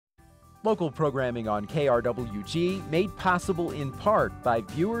Local programming on KRWG made possible in part by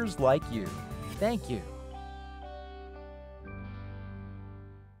viewers like you. Thank you.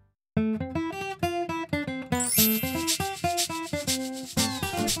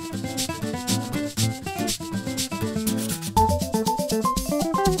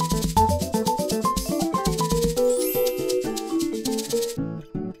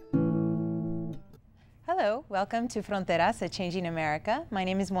 Hello, welcome to Fronteras, A Changing America. My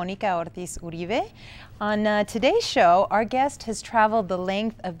name is Monica Ortiz Uribe. On today's show, our guest has traveled the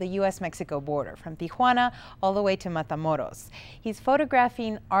length of the U.S.-Mexico border, from Tijuana all the way to Matamoros. He's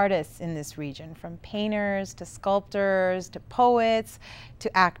photographing artists in this region, from painters to sculptors to poets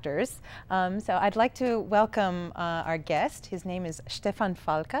to actors. So I'd like to welcome our guest. His name is Stefan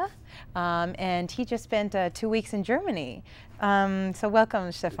Falke, and he just spent 2 weeks in Germany. So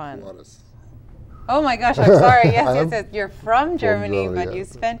welcome, Stefan. Oh my gosh, I'm sorry. Yes, you're from Germany, but you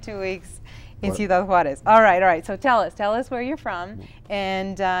spent 2 weeks in Ciudad Juarez. All right. So tell us where you're from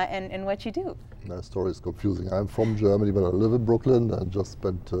and what you do. My story is confusing. I'm from Germany, but I live in Brooklyn and just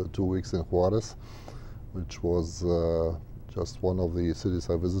spent 2 weeks in Juarez, which was just one of the cities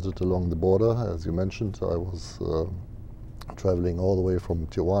I visited along the border. As you mentioned, I was traveling all the way from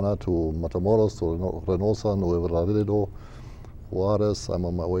Tijuana to Matamoros, to Reynosa, Nuevo Laredo, Juarez. I'm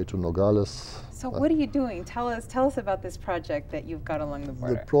on my way to Nogales. So what are you doing? Tell us about this project that you've got along the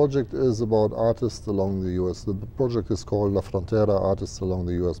border. The project is about artists along the U.S. The project is called La Frontera, Artists Along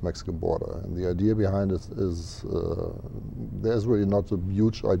the U.S.-Mexican Border. And the idea behind it is, there's really not a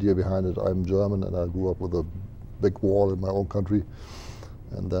huge idea behind it. I'm German and I grew up with a big wall in my own country.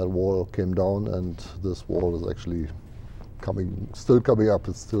 And that wall came down, and this wall is actually still coming up.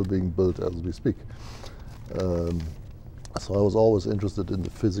 It's still being built as we speak. So I was always interested in the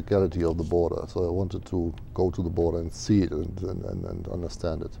physicality of the border. So I wanted to go to the border and see it and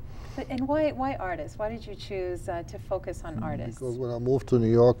understand it. And why artists? Why did you choose to focus on artists? Because when I moved to New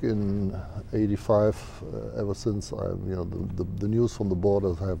York in '85, ever since, the news from the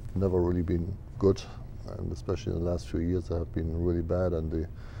border have never really been good, and especially in the last few years, they have been really bad. And the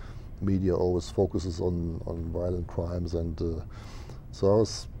media always focuses on violent crimes, and so I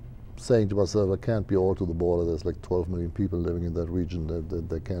was saying to myself, I can't be all to the border. There's like 12 million people living in that region.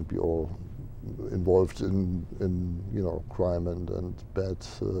 They can't be all involved in crime and bad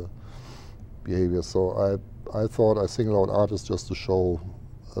behavior. So I thought I singled out artists just to show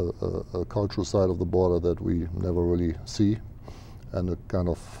a cultural side of the border that we never really see, and a kind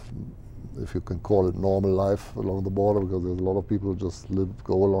of, if you can call it, normal life along the border, because there's a lot of people who just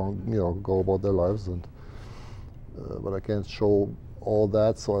go about their lives, and but I can't show all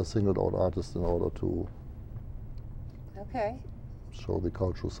that, so I singled out artists in order to show the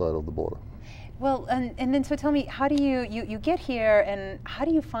cultural side of the border. Well, and then so tell me, how do you get here, and how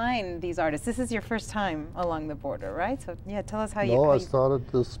do you find these artists? This is your first time along the border, right? So yeah, tell us how you... I started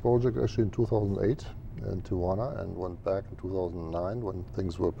this project actually in 2008 in Tijuana, and went back in 2009 when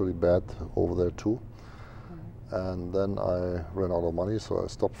things were pretty bad over there too. And then I ran out of money, so I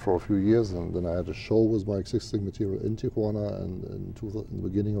stopped for a few years, and then I had a show with my existing material in Tijuana and in the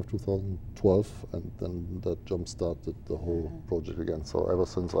beginning of 2012, and then that jump-started the whole project again. So ever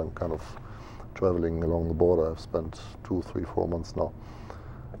since, I'm kind of traveling along the border. I've spent 2, 3, 4 months now.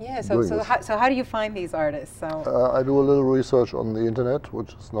 Yeah, so how do you find these artists? So I do a little research on the internet,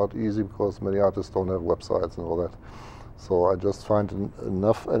 which is not easy because many artists don't have websites and all that. So I just find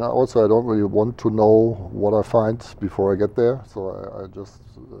enough, and also I don't really want to know what I find before I get there. So I just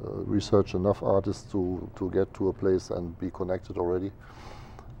research enough artists to get to a place and be connected already.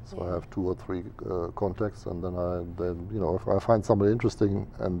 So I have 2 or 3 contacts, and then if I find somebody interesting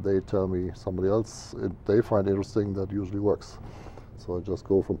and they tell me somebody else they find interesting, that usually works. So I just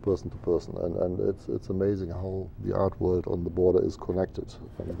go from person to person, and it's amazing how the art world on the border is connected.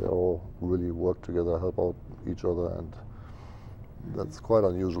 I mean, they all really work together, help out each other, and that's quite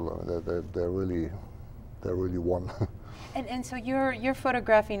unusual. I mean, they're really one. And so you're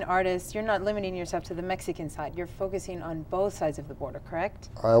photographing artists. You're not limiting yourself to the Mexican side. You're focusing on both sides of the border, correct?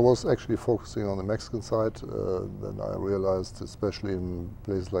 I was actually focusing on the Mexican side. Then I realized, especially in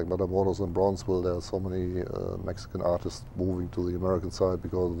places like Matamoros and Brownsville, there are so many Mexican artists moving to the American side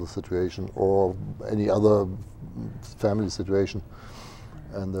because of the situation or any other family situation.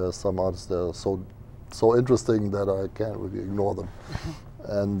 And there are some artists that are so interesting that I can't really ignore them.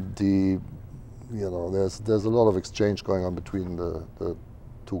 And there's a lot of exchange going on between the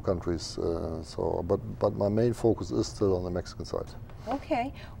two countries. But my main focus is still on the Mexican side.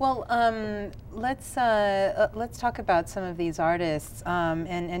 Okay. Well, let's talk about some of these artists,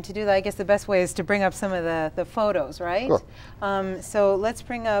 and to do that, I guess the best way is to bring up some of the photos, right? Sure. So let's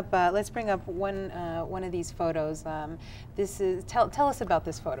bring up one of these photos. This is tell us about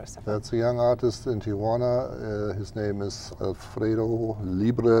this photo, Stefan. That's a young artist in Tijuana. His name is Alfredo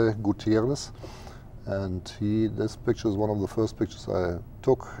Libre Gutierrez. And this picture is one of the first pictures I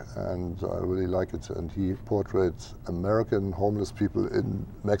took, and I really like it. And he portrayed American homeless people in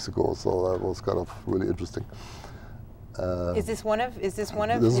Mexico, so that was kind of really interesting. Is this one of his This is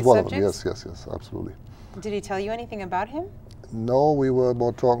subjects? one of them. Yes, absolutely. Did he tell you anything about him? No, we were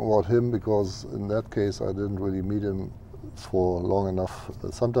more talking about him because in that case I didn't really meet him for long enough.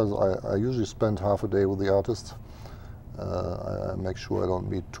 Sometimes I usually spend half a day with the artist. I make sure I don't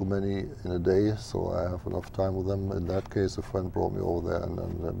meet too many in a day, so I have enough time with them. In that case, a friend brought me over there,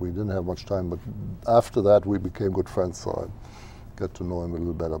 and we didn't have much time, but after that we became good friends, so I got to know him a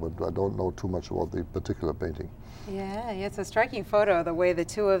little better, but I don't know too much about the particular painting. Yeah, it's a striking photo, the way the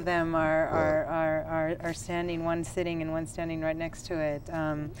two of them are standing, one sitting and one standing right next to it.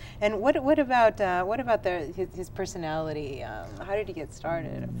 And what about his personality? How did he get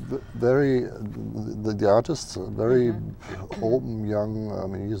started? The artist, very open, young. I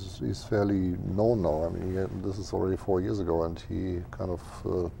mean, he's fairly known now. I mean, this is already 4 years ago, and he kind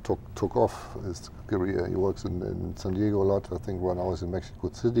of took off his career. He works in San Diego a lot. I think right now he's in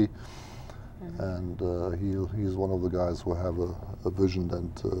Mexico City. And he's one of the guys who have a vision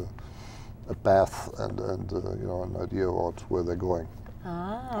and a path and you know, an idea about where they're going.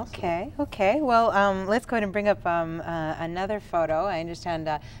 Ah, okay, okay. Well, let's go ahead and bring up another photo. I understand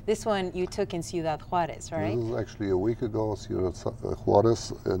this one you took in Ciudad Juarez, right? This is actually a week ago, Ciudad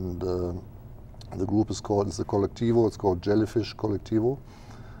Juarez, and the group is called, it's a colectivo, it's called Jellyfish Colectivo.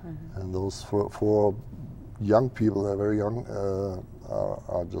 And those four young people, they're very young,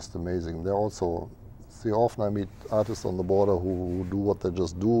 are just amazing. They're also, see, often I meet artists on the border who do what they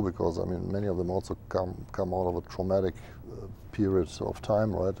just do, because I mean many of them also come out of a traumatic period of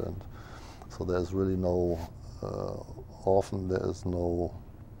time, right? And so there's really no, often there is no,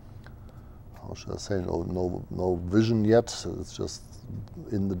 how should I say, no vision yet. It's just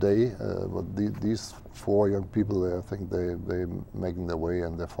in the day. But these four young people, I think they're making their way,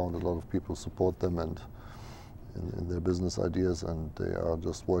 and they found a lot of people who support them and in their business ideas, and they are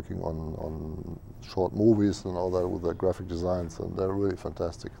just working on short movies and all that with their graphic designs, and they're really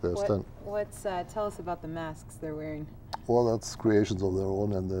fantastic. Tell us about the masks they're wearing. Well, that's creations of their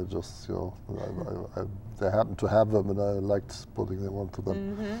own, and they're just, you know, they happen to have them, and I liked putting them onto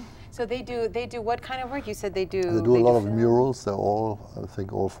them. So they do what kind of work? You said they do. They do a lot of murals. They're all, I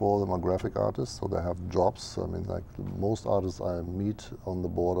think, all four of them are graphic artists, so they have jobs. I mean, like most artists I meet on the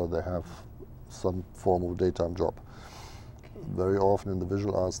border, they have some form of daytime job. Very often in the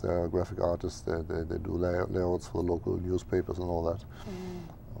visual arts, they are graphic artists. They do layouts for the local newspapers and all that,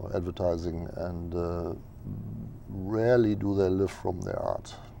 or advertising, and rarely do they live from their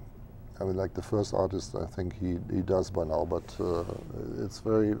art. I mean, like the first artist, I think he does by now, but it's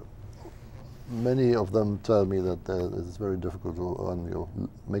very, many of them tell me that it's very difficult to earn,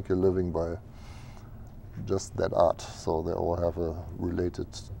 make a living by just that art. So they all have a related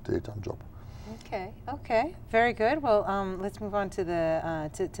daytime job. Okay, okay, very good. Well, let's move on to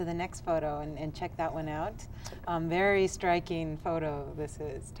the next photo and check that one out. Very striking photo this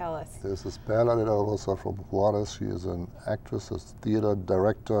is. Tell us. This is Perla de la Rosa from Juarez. She is an actress, a theater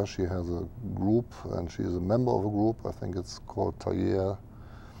director. She has a group, and she is a member of a group. I think it's called Taller.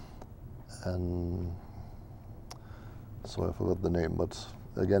 And so I forgot the name, but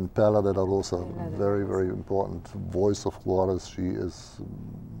again, Perla de la Rosa, very, very important voice of Juarez. She is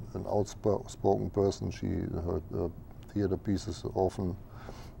an outspoken person. Her theater pieces often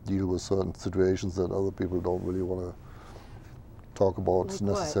deal with certain situations that other people don't really want to talk about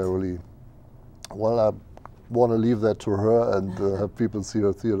necessarily. Well, I want to leave that to her and have people see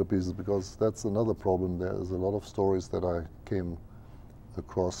her theater pieces, because that's another problem. There is a lot of stories that I came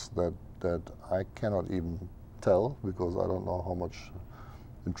across that I cannot even tell, because I don't know how much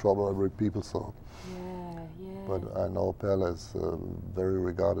in trouble I bring people. So. But I know Perla is very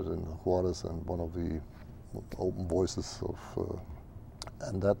regarded in Juarez and one of the open voices of,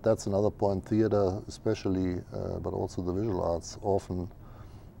 and that's another point. Theater especially, but also the visual arts, often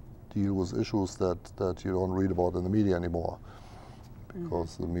deal with issues that you don't read about in the media anymore,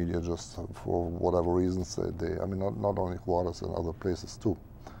 because the media just, for whatever reasons, I mean, not only Juarez and other places too,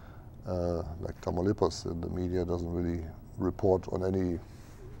 like Tamaulipas, the media doesn't really report on any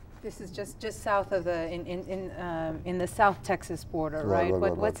This is just south of the in the South Texas border, right?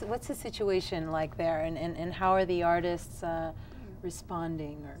 What's the situation like there, and how are the artists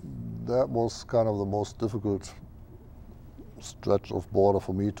responding? Or that was kind of the most difficult stretch of border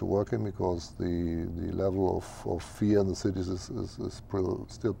for me to work in, because the level of fear in the cities is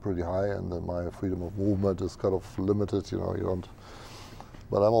still pretty high, and my freedom of movement is kind of limited. You know, you don't.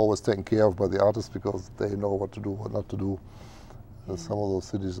 But I'm always taken care of by the artists, because they know what to do, what not to do. Some of those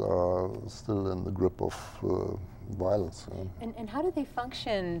cities are still in the grip of violence. And how do they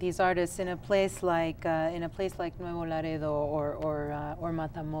function, these artists, in a place like Nuevo Laredo or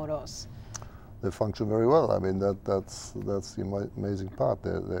Matamoros? They function very well. I mean, that's the amazing part.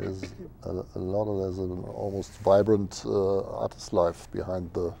 There is there's an almost vibrant artist life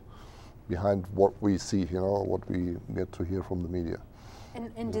behind what we see, you know, what we get to hear from the media.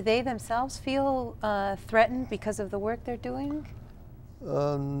 And do they themselves feel threatened because of the work they're doing?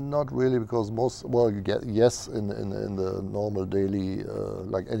 Not really, because yes, in the normal daily,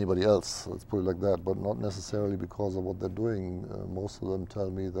 like anybody else, let's put it like that, but not necessarily because of what they're doing. Most of them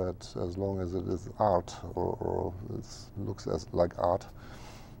tell me that as long as it is art, or it looks like art,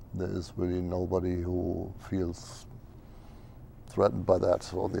 there is really nobody who feels threatened by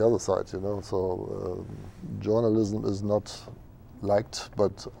that on the other side, you know. So journalism is not liked,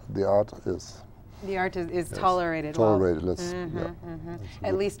 but the art is. The art is yes, tolerated. Tolerated. Well.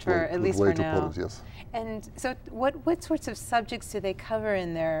 At least for now. Put it, yes. And so, what sorts of subjects do they cover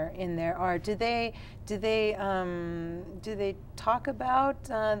in their art? Do they talk about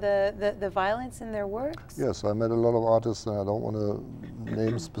the violence in their works? Yes, I met a lot of artists, and I don't want to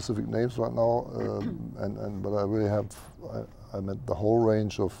name specific names right now. But I really have. I met the whole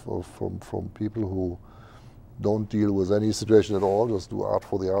range from people who don't deal with any situation at all, just do art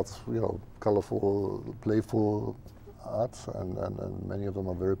for the arts, you know, colorful, playful art, and many of them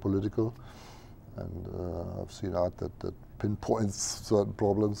are very political. And I've seen art that pinpoints certain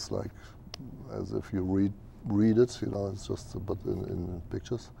problems, like as if you read it, you know, it's just but in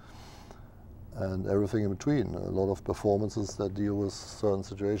pictures. And everything in between. A lot of performances that deal with certain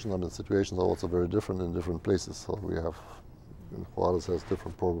situations. I mean, situations are also very different in different places. So we have. Juarez has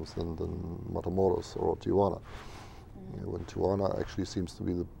different problems than Matamoros or Tijuana. When Tijuana actually seems to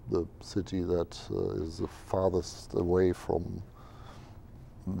be the city that is the farthest away from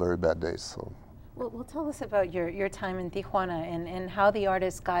very bad days. So. Well, tell us about your time in Tijuana and how the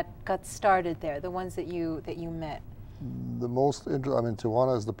artists got started there. The ones that you met. The most interesting. I mean,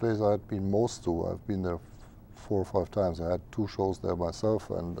 Tijuana is the place I had been most to. I've been there 4 or 5 times. I had 2 shows there myself,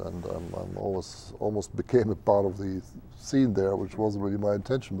 and I'm almost became a part of the scene there, which wasn't really my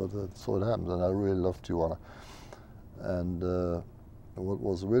intention, but so it happened, and I really loved Tijuana. And what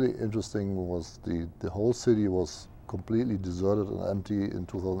was really interesting was the whole city was completely deserted and empty in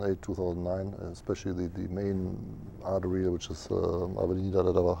 2008, 2009, especially the main artery, which is Avenida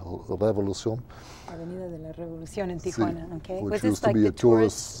de la Revolución. Avenida de la Revolución in Tijuana, okay. Which used to be a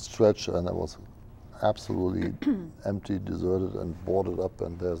tourist stretch, and it was absolutely empty, deserted, and boarded up.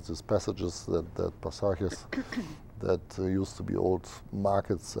 And there's these passages, that pasajes, that used to be old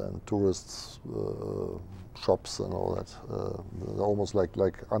markets and tourists shops and all that. They're almost like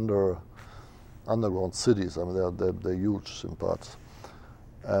underground cities. I mean, they're huge in parts.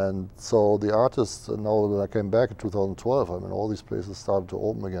 And so the artists, now that I came back in 2012, I mean, all these places started to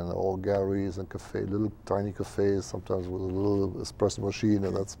open again. All galleries and little tiny cafes, sometimes with a little espresso machine,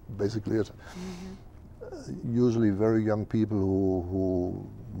 and that's basically it. Usually very young people who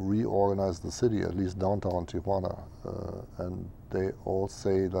reorganized the city, at least downtown Tijuana, and they all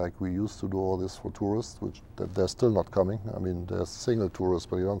say, like, we used to do all this for tourists, which they're still not coming. I mean, there's single tourists,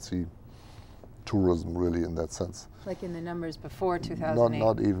 but you don't see tourism really in that sense. Like in the numbers before 2008?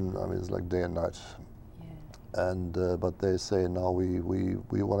 Not even, I mean, it's like day and night. Yeah. And, but they say now we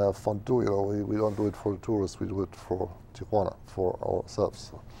want to have fun too, you know, we don't do it for the tourists, we do it for Tijuana, for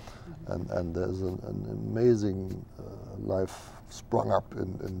ourselves. And there's an amazing life sprung up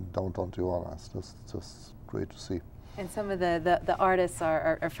in downtown Tijuana. It's just great to see. And some of the artists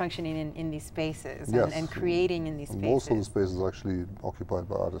are functioning in these spaces, yes, and creating in these spaces. Most of the spaces are actually occupied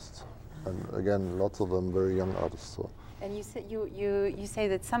by artists. And again, lots of them very young artists. So. And you say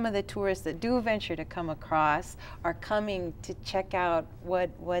that some of the tourists that do venture to come across are coming to check out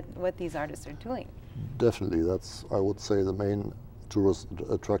what these artists are doing. Definitely, that's, I would say, the main tourist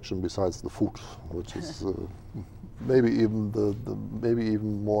attraction besides the food, which is maybe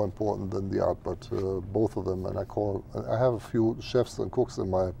even more important than the art. But both of them, and I have a few chefs and cooks in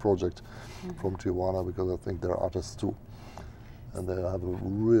my project from Tijuana, because I think they're artists too, and they have a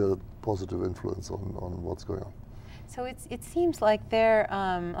real positive influence on what's going on. So it seems like they're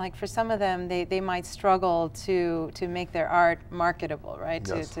like for some of them they might struggle to make their art marketable, right?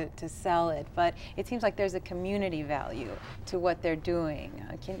 Yes. To sell it, but it seems like there's a community value to what they're doing.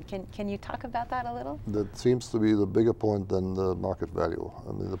 Can you talk about that a little? That seems to be the bigger point than the market value.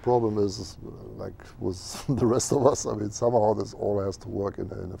 I mean, the problem is like with the rest of us. I mean, somehow this all has to work in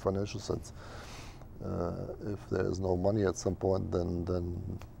a financial sense. If there is no money at some point,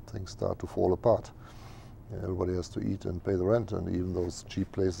 then things start to fall apart. Everybody has to eat and pay the rent, and even those cheap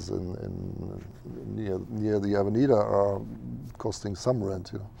places near the Avenida are costing some rent.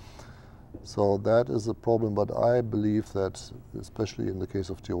 You know. So that is a problem, but I believe that, especially in the case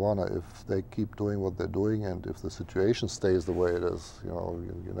of Tijuana, if they keep doing what they're doing, and if the situation stays the way it is, you know,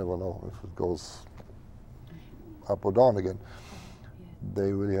 you never know if it goes up or down again.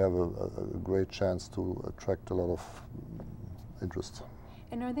 They really have a great chance to attract a lot of interest.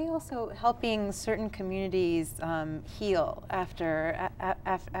 And are they also helping certain communities heal after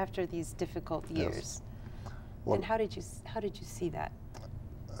these difficult years? Yes. Well, and how did you see that?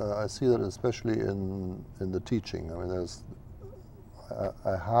 I see that especially in the teaching. I mean,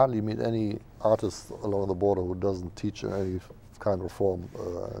 I hardly meet any artist along the border who doesn't teach in any kind of form,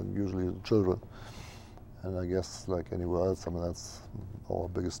 and usually children. And I guess like anywhere else, I mean, that's our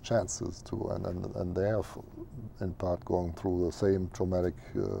biggest chances to, and they have in part going through the same traumatic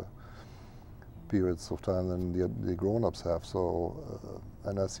periods of time than the grown-ups have. So,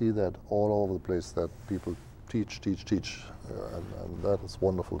 and I see that all over the place, that people teach, and that is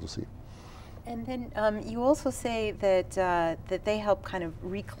wonderful to see. And then you also say that that they help kind of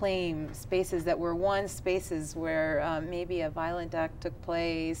reclaim spaces that were once spaces where maybe a violent act took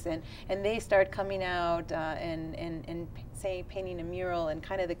place, and they start coming out and say painting a mural, and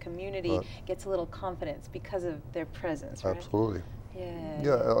kind of the community gets a little confidence because of their presence, right? Absolutely. Yeah.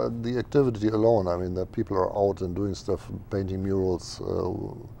 Yeah, the activity alone, I mean, that people are out and doing stuff, painting murals.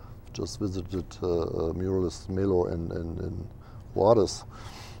 Just visited muralist Melo in Juarez.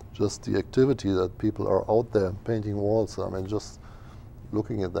 Just the activity that people are out there painting walls. I mean, just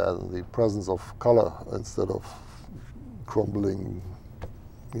looking at that, the presence of color instead of crumbling,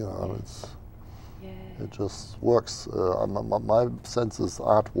 you know, it just works. My sense is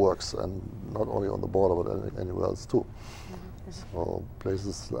art works, and not only on the border, but anywhere else too. So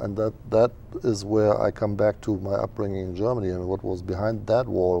places, and that is where I come back to my upbringing in Germany. And what was behind that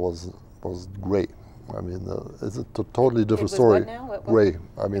wall was gray. I mean, it's a totally different story. What now? Gray.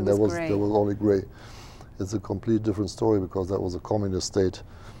 I mean, there was only gray. It's a complete different story because that was a communist state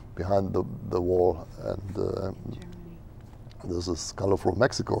behind the wall, and this is colorful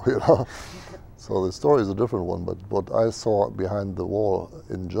Mexico, you know. So the story is a different one. But what I saw behind the wall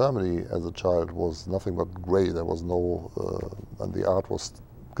in Germany as a child was nothing but gray. There was no, and the art was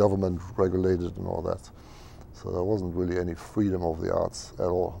government regulated and all that. So there wasn't really any freedom of the arts at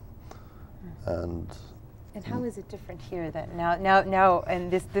all. And how is it different here then? Now, and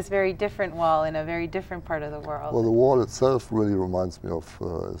this very different wall in a very different part of the world. Well, the wall itself really reminds me of,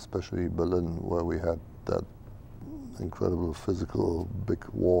 especially Berlin, where we had that incredible physical big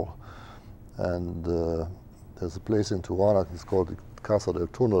wall. And there's a place in Tijuana, it's called the Casa del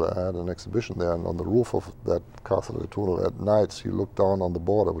Túnel. I had an exhibition there, and on the roof of that Casa del Túnel at night, you look down on the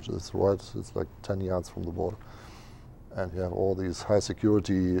border, which is it's like 10 yards from the border. And you have all these high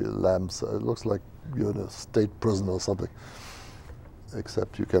security lamps. It looks like you're in a state prison or something,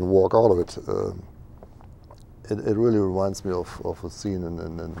 except you can walk out of it. It really reminds me of a scene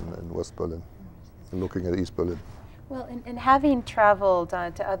in West Berlin, looking at East Berlin. Well, and having traveled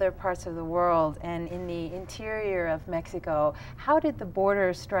to other parts of the world and in the interior of Mexico, how did the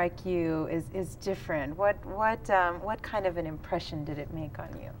border strike you as different? What kind of an impression did it make on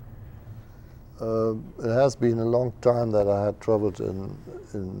you? It has been a long time that I had traveled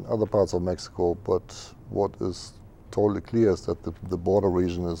in other parts of Mexico, but what is totally clear is that the border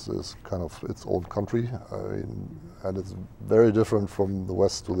region is kind of its own country. I mean, and it's very different from the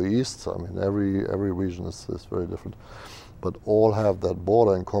west to the east. I mean, every region is very different, but all have that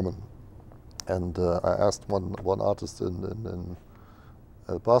border in common. And I asked one artist in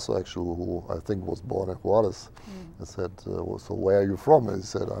El Paso, actually, who I think was born in Juarez. I said, well, so where are you from? And he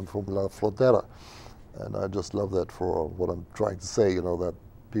said, I'm from La Frontera. And I just love that for what I'm trying to say, you know, that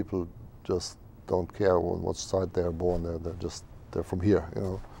people just don't care on what side they're born. They're from here, you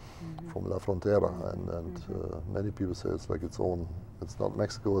know, from La Frontera. And many people say it's like its own, it's not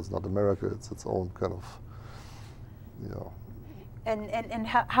Mexico, it's not America, it's its own kind of, you know. And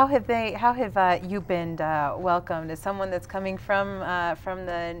how have you been welcomed as someone that's coming from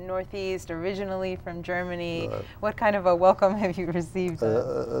the Northeast, originally from Germany? What kind of a welcome have you received?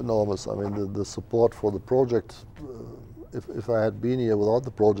 Enormous. I mean, the support for the project if I had been here without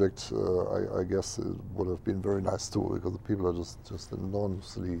the project, I guess it would have been very nice too, because the people are just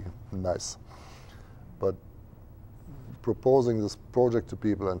enormously nice. But proposing this project to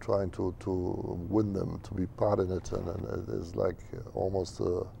people and trying to win them to be part in it, and it is like almost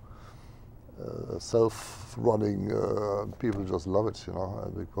a self-running. People just love it, you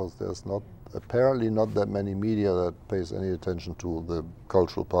know, because there's apparently not that many media that pays any attention to the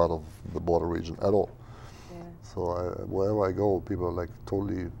cultural part of the border region at all. Yeah. So wherever I go, people are like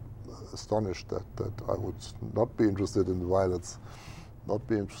totally astonished that I would not be interested in violence, not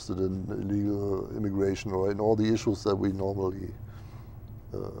be interested in illegal immigration or in all the issues that we normally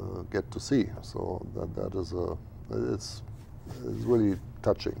get to see. So that is it's really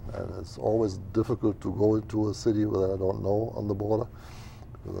touching, and it's always difficult to go into a city that I don't know on the border,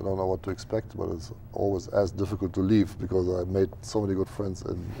 because I don't know what to expect, but it's always as difficult to leave, because I made so many good friends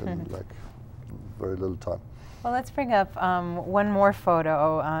in like very little time. Well, let's bring up one more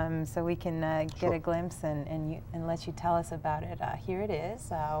photo so we can get a glimpse and let you tell us about it. Here it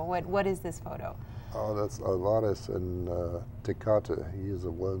is. What is this photo? Oh, that's Alvarez in Tecate. He is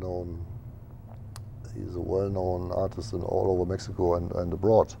a well-known artist all over Mexico and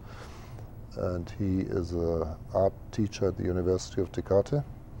abroad. And he is an art teacher at the University of Tecate,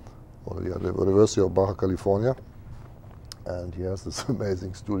 or the University of Baja California. And he has this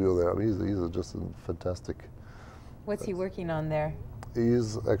amazing studio there. I mean, he's just a fantastic. What's he working on there?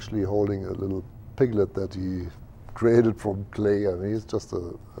 He's actually holding a little piglet that he created from clay. I mean, he's just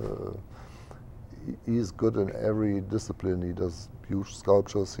he's good in every discipline. He does huge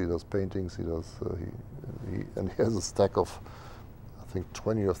sculptures, he does paintings, he does, and he has a stack of, I think,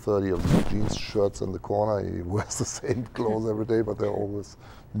 20 or 30 of these jeans shirts in the corner. He wears the same clothes every day, but they're always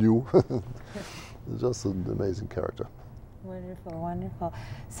new. He's just an amazing character. Wonderful, wonderful.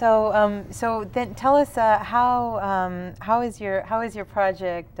 So, so then tell us how is your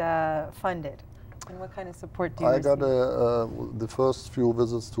project funded, and what kind of support do you receive? I got the first few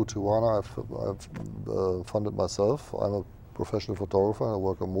visits to Tijuana. I've funded myself. I'm a professional photographer. I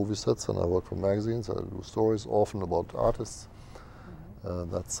work on movie sets and I work for magazines. I do stories often about artists.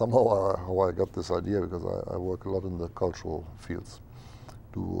 That's somehow how I got this idea, because I work a lot in the cultural fields.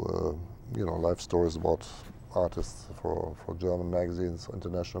 Do you know, life stories about artists for German magazines,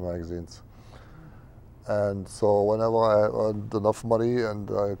 international magazines. And so whenever I earned enough money and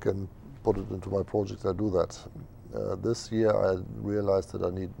I can put it into my project, I do that. This year I realized that I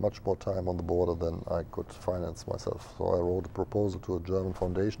need much more time on the border than I could finance myself. So I wrote a proposal to a German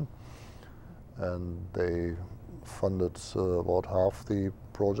foundation, and they funded about half the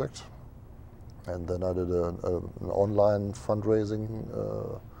project. And then I did an online fundraising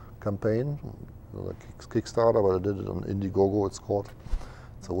campaign, like Kickstarter, but I did it on Indiegogo, it's called.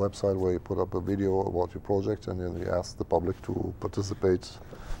 It's a website where you put up a video about your project and then you ask the public to participate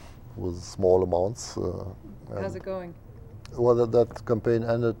with small amounts. How's it going? Well, that campaign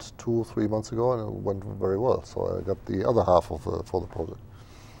ended 2 or 3 months ago, and it went very well. So I got the other half of for the project.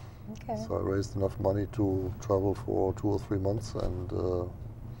 Okay. So I raised enough money to travel for 2 or 3 months, and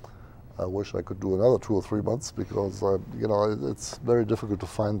I wish I could do another 2 or 3 months, because you know, it's very difficult to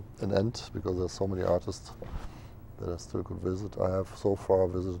find an end, because there's so many artists that I still could visit. I have so far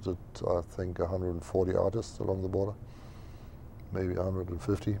visited, I think, 140 artists along the border, maybe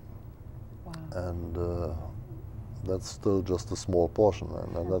 150. Wow. And that's still just a small portion,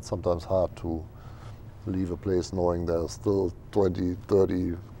 and that's sometimes hard to leave a place knowing there's still 20,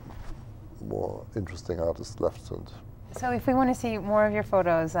 30 more interesting artists left. And so if we want to see more of your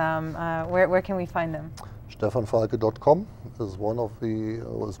photos, where can we find them? StefanFalke.com is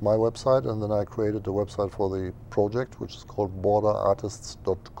was my website, and then I created a website for the project, which is called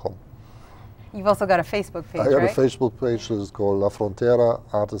borderartists.com. You've also got a Facebook page, I got right? a Facebook page that is called La Frontera,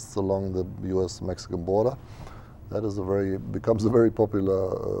 Artists Along the US-Mexican Border. That is becomes a very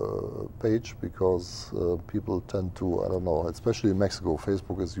popular page, because people tend to, I don't know, especially in Mexico,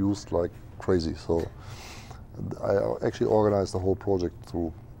 Facebook is used like crazy. So I actually organized the whole project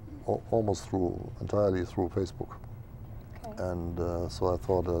entirely through Facebook. Okay. And so I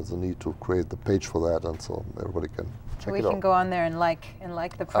thought there's a need to create the page for that, and so everybody can check it out. So we can go on there and like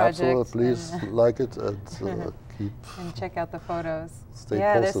the project. Absolutely, please like it and keep and check out the photos. Stay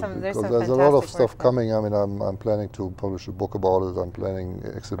posted, posted, there's because there's a lot of stuff coming. I mean, I'm planning to publish a book about it. I'm planning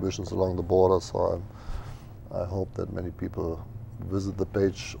exhibitions along the border, so I hope that many people visit the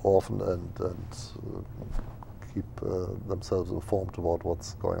page often and keep themselves informed about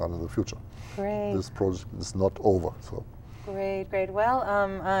what's going on in the future. Great. This project is not over. So. Great, great.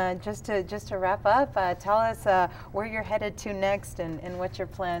 Well, just to wrap up, tell us where you're headed to next and what your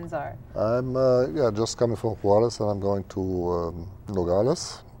plans are. I'm just coming from Juarez, and I'm going to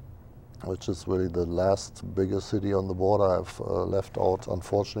Nogales, which is really the last bigger city on the border. I've left out,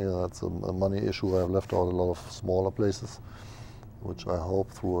 unfortunately, and that's a money issue. I've left out a lot of smaller places, which I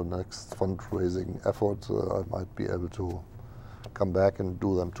hope through a next fundraising effort I might be able to come back and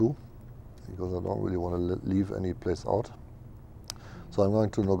do them too, because I don't really want to leave any place out. So I'm going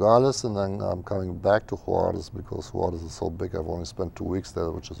to Nogales, and then I'm coming back to Juarez, because Juarez is so big. I've only spent 2 weeks there,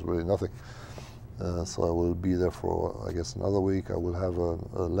 which is really nothing. So I will be there for, I guess, another week. I will have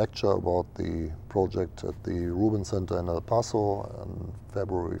a lecture about the project at the Rubin Center in El Paso on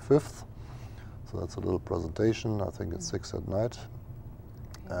February 5th. So that's a little presentation. I think it's 6 at night.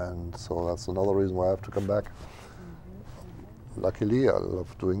 And so that's another reason why I have to come back. Luckily, I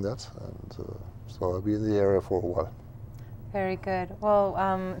love doing that. And so I'll be in the area for a while. Very good. Well,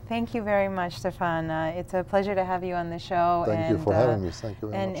 thank you very much, Stefan. It's a pleasure to have you on the show. Thank you for having me. Thank you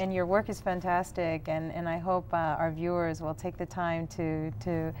very much. And your work is fantastic, and I hope our viewers will take the time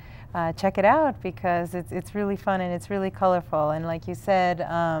to check it out, because it's really fun and it's really colorful. And like you said,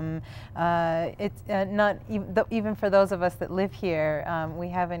 it's not even for those of us that live here, we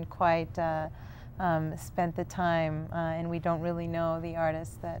haven't quite spent the time, and we don't really know the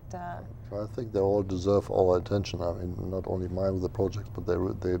artists that. I think they all deserve our attention. I mean, not only mine with the project, but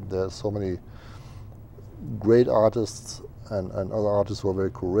there are so many great artists and other artists who are very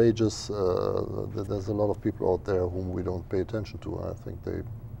courageous. There's a lot of people out there whom we don't pay attention to, and I think they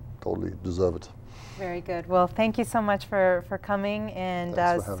totally deserve it. Very good. Well, thank you so much for coming, and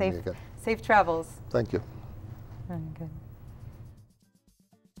Thanks for having me again. safe travels. Thank you. Very good.